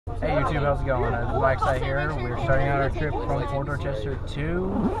Hey YouTube, how's it going? It's Mike Site here. We're starting out our trip from Fort Dorchester to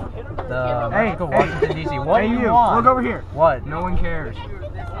the magical Washington D.C. What do you want? Look over here. What? No one cares.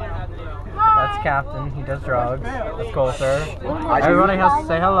 That's Captain. He does drugs. That's Coulter. Everybody has to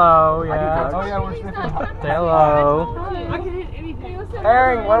say hello. Yeah. Oh yeah, we're sniffing. Say hello.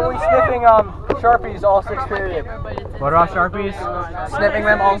 Herring, when are we sniffing Sharpies all 6 period? What about Sharpies? Sniffing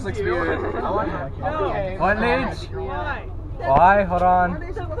them all 6 period. What, Leech? Why? Hold on.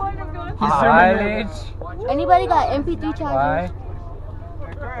 Why, Leech? Anybody got MP3 chargers?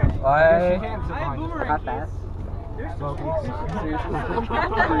 Why? Not fast.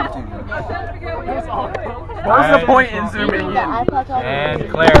 What's the point in zooming in? And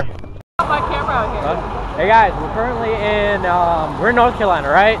Claire. Hey guys, we're currently in, we're in North Carolina,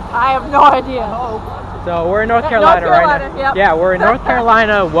 right? I have no idea. So we're in North Carolina right now. Yep. Yeah, we're in North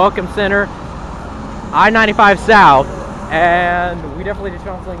Carolina Welcome Center, I-95 South, and we definitely just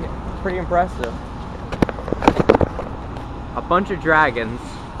found something pretty impressive. A bunch of dragons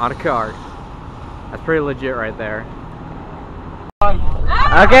on a cart. That's pretty legit right there.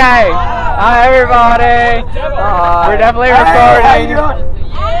 Okay, hi everybody. We're definitely recording.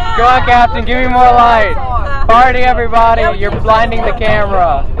 Go on, Captain, give me more light. Party, everybody. You're blinding the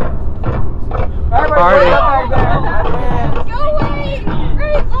camera. Party. Go away!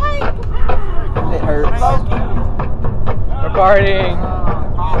 Great light! It hurts. We're partying.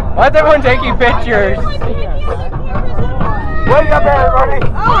 Why is everyone taking pictures? Wake up, everybody!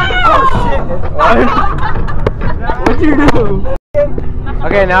 Oh shit! What'd you do?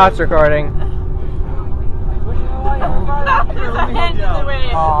 Okay, now it's recording.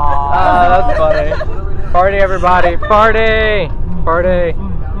 That's funny. Party, everybody. Party! Party.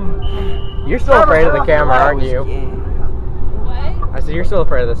 You're still afraid of the camera, aren't you? What? I said you're still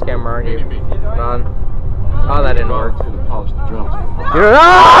afraid of this camera, aren't you? Hold on. Oh, that didn't work.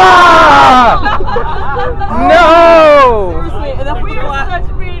 Ah! No!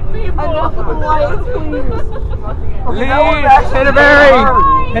 Hindenberry!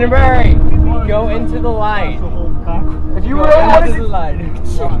 Hindenberry! Go into the light. If you really want to the light.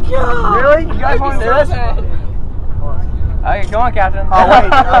 Really? You guys want to do this? Okay, go on, Captain. Oh,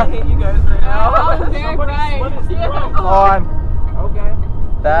 wait. I hate you guys right now. Very bright. On. Okay.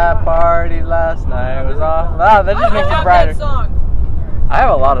 That party last night was off. Wow, that just makes it brighter. I have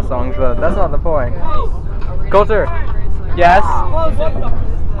a lot of songs, but that's not the point. Coulter. Yes.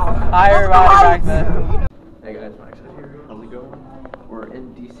 Hi, everybody back then. Hey guys, Mike here. How's it going? We're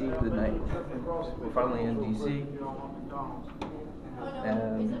in DC for the night. We're finally in DC.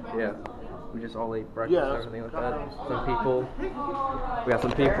 And yeah, we just all ate breakfast and everything like that. Some people. We got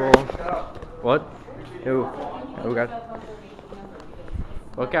some people. What? Who? Who got?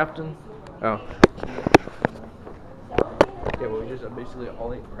 What, Captain? Oh. Yeah, well, we just basically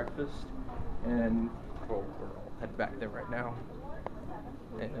all ate breakfast, and well, we're all headed back there right now.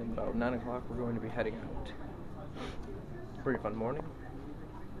 And about 9 o'clock, we're going to be heading out. Pretty fun morning.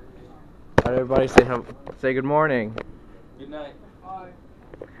 Alright, everybody, say good morning. Good night. Bye.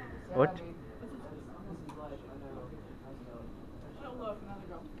 What?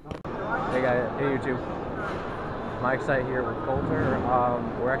 Hey guys, hey YouTube. Mike Site here with Coulter.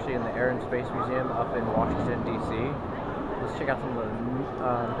 We're actually in the Air and Space Museum up in Washington, D.C. Let's check out some of the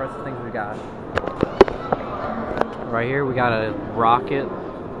impressive things we got. Right here we got a rocket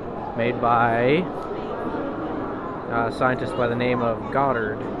made by a scientist by the name of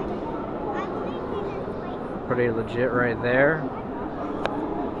Goddard. Pretty legit right there.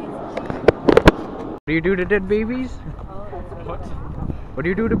 What do you do to dead babies? What do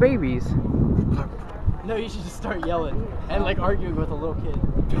you do to babies? No, you should just start yelling and like arguing with a little kid. And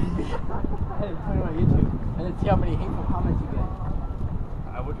put it on YouTube and then see how many hateful comments you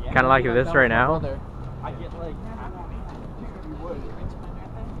get. Kind of like this right now. I get like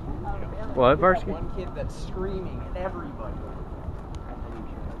What, Varsky? one kid that's screaming at everybody.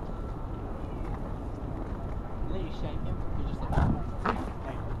 And then you shank him. You're just like,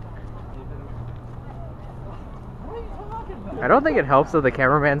 what are you talking about? I don't think it helps that the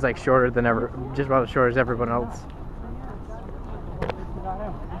cameraman's like shorter than just about as short as everyone else.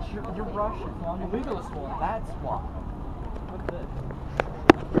 You're Russian. I'm the legalist one. That's why. What's this?